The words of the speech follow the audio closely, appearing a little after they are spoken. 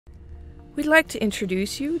We'd like to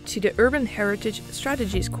introduce you to the Urban Heritage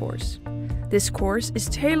Strategies course. This course is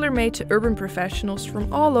tailor-made to urban professionals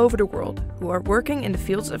from all over the world who are working in the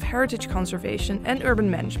fields of heritage conservation and urban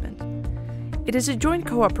management. It is a joint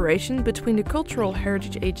cooperation between the Cultural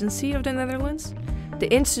Heritage Agency of the Netherlands, the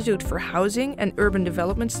Institute for Housing and Urban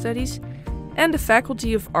Development Studies, and the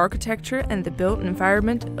Faculty of Architecture and the Built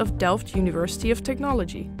Environment of Delft University of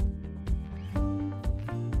Technology.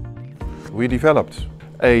 We developed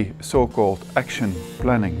a so-called action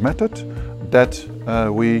planning method that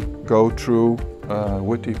we go through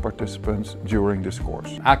with the participants during this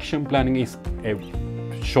course. Action planning is a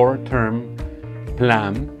short-term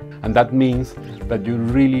plan, and that means that you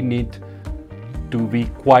really need to be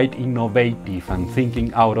quite innovative and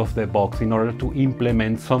thinking out of the box in order to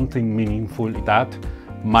implement something meaningful that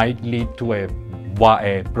might lead to a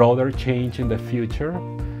broader change in the future.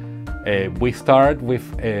 We start with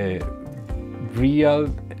a real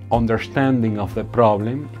understanding of the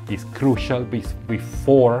problem is crucial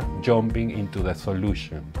before jumping into the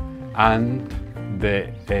solution. And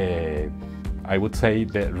I would say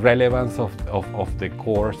the relevance of the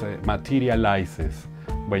course materializes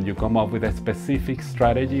when you come up with a specific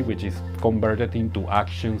strategy which is converted into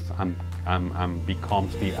actions and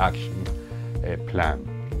becomes the action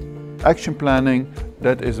plan. Action planning,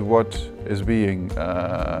 that is what is being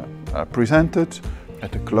presented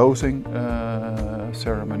at the closing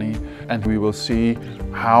ceremony, and we will see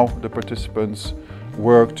how the participants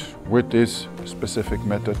worked with this specific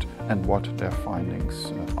method and what their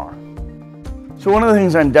findings are. So one of the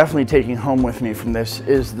things I'm definitely taking home with me from this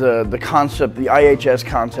is the concept, the IHS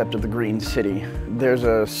concept of the green city. There's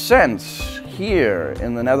a sense here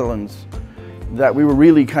in the Netherlands that we were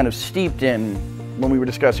really kind of steeped in when we were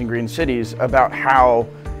discussing green cities about how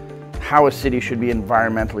a city should be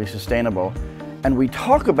environmentally sustainable. And we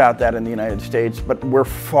talk about that in the United States, but we're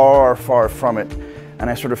far, far from it. And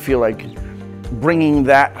I sort of feel like bringing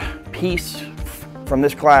that piece from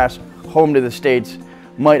this class home to the States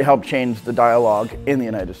might help change the dialogue in the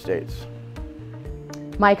United States.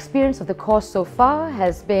 My experience of the course so far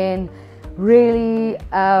has been really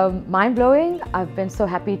mind-blowing. I've been so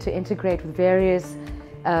happy to integrate with various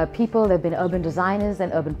people. There have been urban designers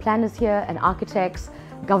and urban planners here, and architects,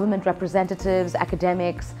 government representatives,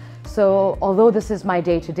 academics. So although this is my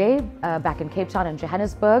day-to-day back in Cape Town and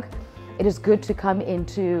Johannesburg, it is good to come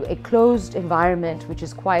into a closed environment which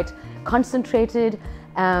is quite concentrated,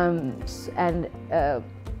 and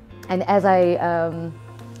as I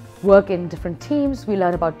work in different teams, we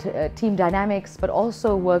learn about team dynamics, but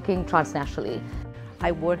also working transnationally.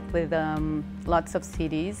 I work with lots of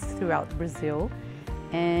cities throughout Brazil,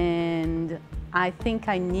 and I think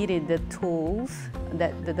I needed the tools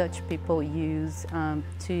that the Dutch people use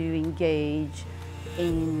to engage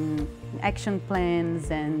in action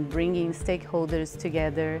plans and bringing stakeholders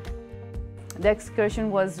together. The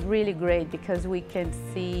excursion was really great because we can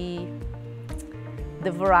see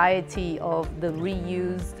the variety of the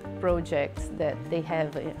reused projects that they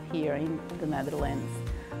have here in the Netherlands.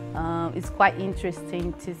 It's quite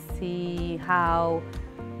interesting to see how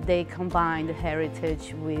they combine the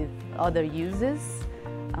heritage with other uses,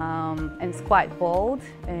 and it's quite bold,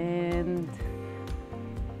 and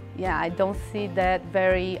yeah, I don't see that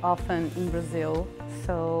very often in Brazil,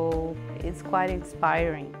 so it's quite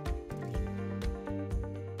inspiring.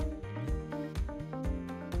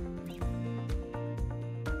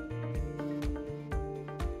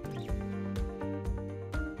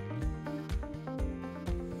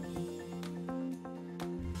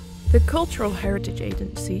 The Cultural Heritage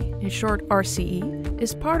Agency, in short RCE,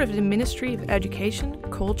 is part of the Ministry of Education,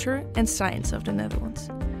 Culture and Science of the Netherlands.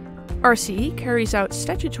 RCE carries out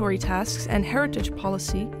statutory tasks and heritage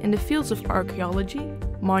policy in the fields of archaeology,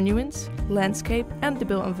 monuments, landscape and the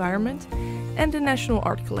built environment, and the national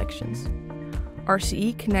art collections.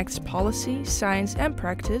 RCE connects policy, science and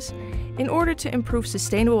practice in order to improve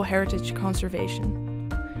sustainable heritage conservation.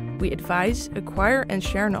 We advise, acquire and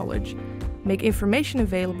share knowledge, make information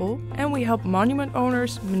available, and we help monument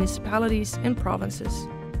owners, municipalities and provinces.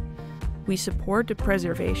 We support the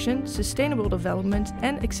preservation, sustainable development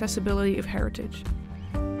and accessibility of heritage.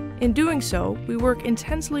 In doing so, we work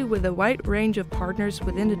intensely with a wide range of partners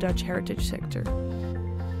within the Dutch heritage sector.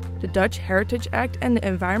 The Dutch Heritage Act and the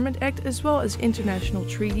Environment Act, as well as international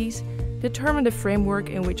treaties, determine the framework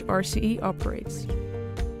in which RCE operates.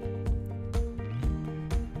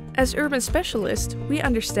 As urban specialists, we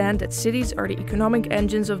understand that cities are the economic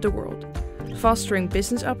engines of the world, fostering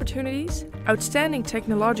business opportunities, outstanding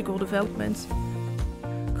technological developments,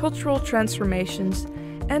 cultural transformations,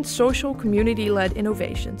 and social community-led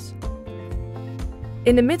innovations.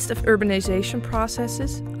 In the midst of urbanization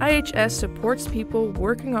processes, IHS supports people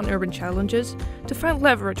working on urban challenges to find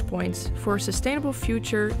leverage points for a sustainable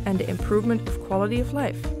future and the improvement of quality of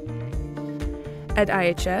life. At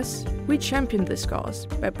IHS, we champion this cause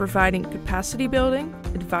by providing capacity building,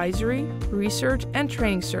 advisory, research and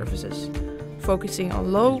training services, focusing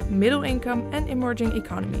on low, middle income and emerging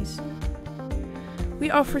economies. We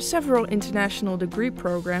offer several international degree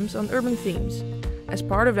programs on urban themes, as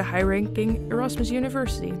part of the high-ranking Erasmus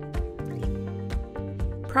University.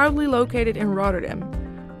 Proudly located in Rotterdam,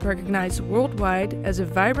 recognized worldwide as a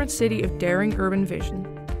vibrant city of daring urban vision.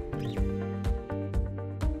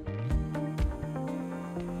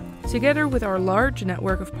 Together with our large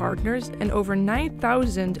network of partners and over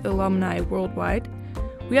 9,000 alumni worldwide,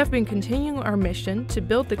 we have been continuing our mission to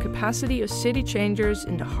build the capacity of city changers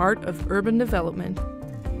in the heart of urban development.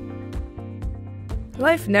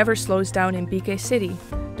 Life never slows down in BK City,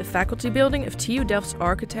 the faculty building of TU Delft's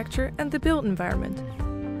architecture and the built environment.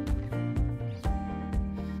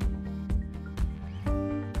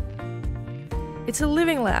 It's a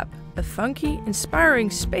living lab, a funky, inspiring,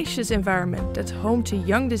 spacious environment that's home to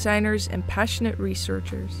young designers and passionate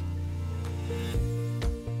researchers.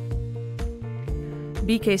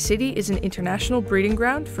 BK City is an international breeding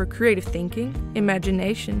ground for creative thinking,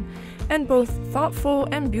 imagination, and both thoughtful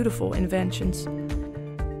and beautiful inventions.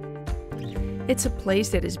 It's a place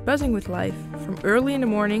that is buzzing with life, from early in the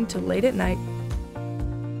morning to late at night.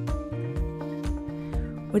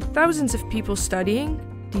 With thousands of people studying,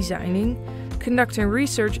 designing, conducting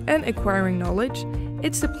research and acquiring knowledge,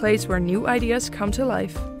 it's the place where new ideas come to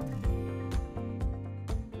life.